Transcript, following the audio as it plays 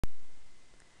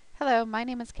Hello, my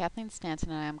name is Kathleen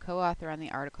Stanton and I am co-author on the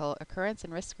article Occurrence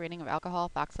and Risk Screening of Alcohol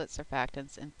Ethoxylate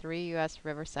Surfactants in 3 U.S.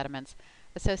 River Sediments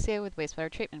Associated with Wastewater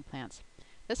Treatment Plants.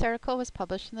 This article was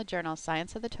published in the journal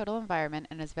Science of the Total Environment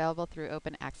and is available through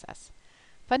open access.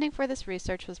 Funding for this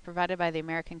research was provided by the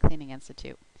American Cleaning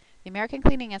Institute. The American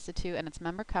Cleaning Institute and its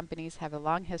member companies have a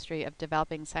long history of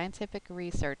developing scientific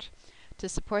research to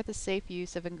support the safe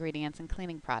use of ingredients in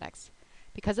cleaning products.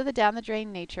 Because of the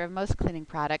down-the-drain nature of most cleaning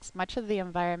products, much of the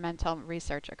environmental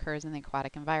research occurs in the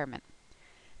aquatic environment.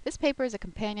 This paper is a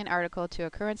companion article to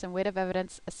Occurrence and Weight of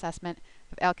Evidence Assessment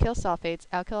of alkyl sulfates,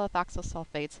 alkyl ethoxyl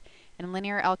sulfates, and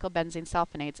linear alkyl benzene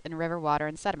sulfonates in river water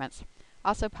and sediments,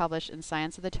 also published in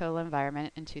Science of the Total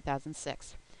Environment in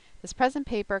 2006. This present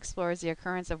paper explores the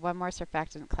occurrence of one more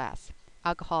surfactant class,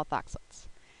 alcohol ethoxylates.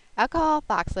 Alcohol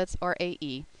ethoxylates, or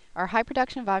AE, are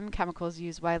high-production volume chemicals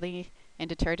used widely in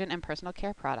detergent and personal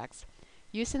care products.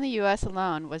 Use in the U.S.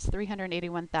 alone was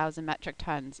 381,000 metric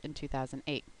tons in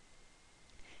 2008.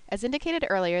 As indicated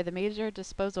earlier, the major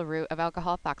disposal route of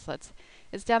alcohol ethoxylates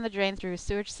is down the drain through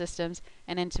sewage systems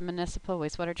and into municipal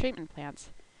wastewater treatment plants.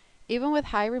 Even with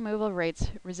high removal rates,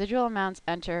 residual amounts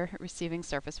enter receiving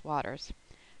surface waters.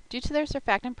 Due to their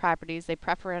surfactant properties, they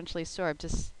preferentially sorb to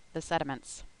the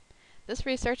sediments. This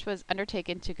research was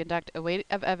undertaken to conduct a weight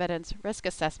of evidence risk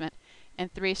assessment in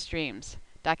 3 streams,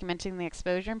 documenting the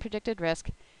exposure and predicted risk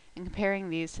and comparing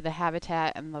these to the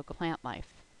habitat and local plant life.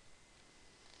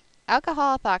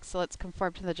 Alcohol ethoxylates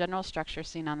conform to the general structure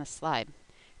seen on this slide.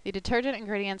 The detergent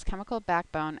ingredient's chemical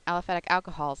backbone, aliphatic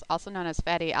alcohols, also known as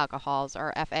fatty alcohols,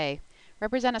 or FA,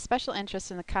 represent a special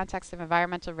interest in the context of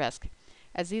environmental risk,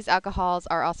 as these alcohols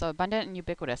are also abundant and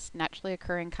ubiquitous, naturally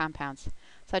occurring compounds,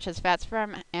 such as fats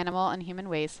from animal and human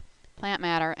waste, plant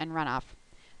matter, and runoff.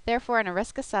 Therefore, in a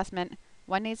risk assessment,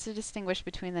 one needs to distinguish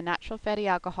between the natural fatty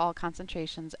alcohol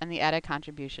concentrations and the added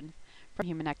contribution from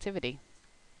human activity.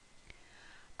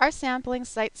 Our sampling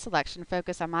site selection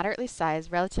focused on moderately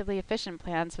sized, relatively efficient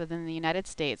plants within the United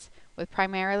States with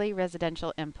primarily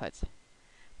residential inputs.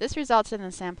 This resulted in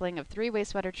the sampling of 3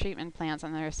 wastewater treatment plants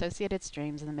and their associated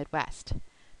streams in the Midwest.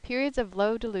 Periods of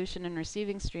low dilution in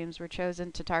receiving streams were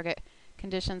chosen to target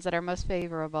conditions that are most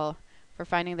favorable for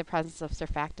finding the presence of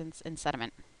surfactants in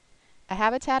sediment. A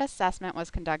habitat assessment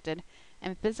was conducted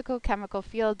and physical-chemical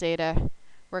field data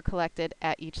were collected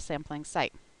at each sampling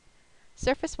site.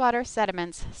 Surface water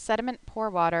sediments, sediment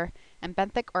pore water, and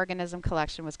benthic organism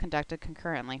collection was conducted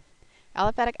concurrently.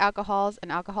 Aliphatic alcohols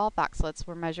and alcohol ethoxylates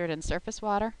were measured in surface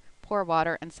water, pore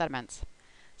water, and sediments.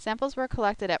 Samples were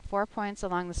collected at 4 points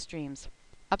along the streams,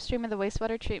 upstream of the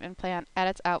wastewater treatment plant, at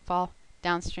its outfall,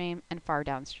 downstream, and far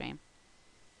downstream.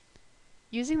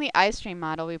 Using the I-stream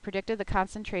model, we predicted the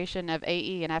concentration of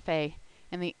AE and FA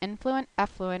in the influent,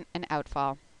 effluent, and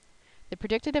outfall. The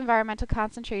predicted environmental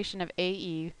concentration of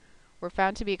AE were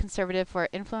found to be conservative for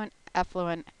influent,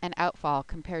 effluent, and outfall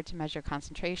compared to measured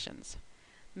concentrations.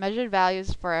 Measured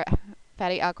values for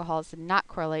fatty alcohols did not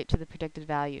correlate to the predicted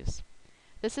values.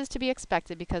 This is to be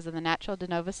expected because of the natural de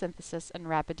novo synthesis and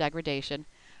rapid degradation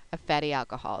of fatty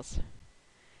alcohols.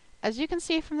 As you can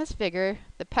see from this figure,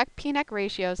 the P-NEC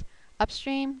ratios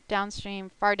upstream,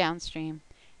 downstream, far downstream,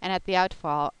 and at the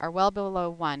outfall are well below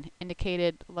 1,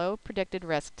 indicated low predicted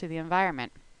risk to the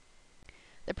environment.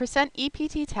 The percent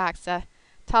EPT taxa,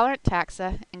 tolerant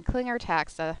taxa, and Klinger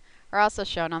taxa are also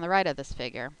shown on the right of this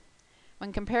figure.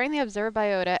 When comparing the observed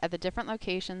biota at the different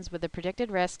locations with the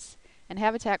predicted risks and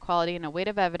habitat quality in a weight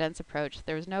of evidence approach,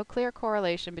 there is no clear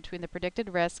correlation between the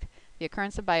predicted risk, the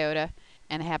occurrence of biota,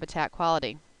 and habitat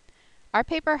quality. Our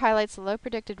paper highlights the low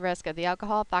predicted risk of the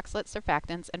alcohol ethoxylate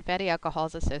surfactants and fatty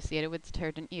alcohols associated with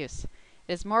detergent use.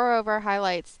 It is moreover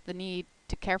highlights the need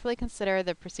to carefully consider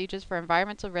the procedures for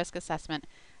environmental risk assessment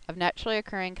of naturally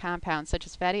occurring compounds such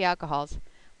as fatty alcohols,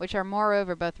 which are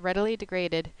moreover both readily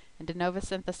degraded and de novo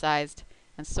synthesized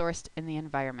and sourced in the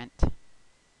environment.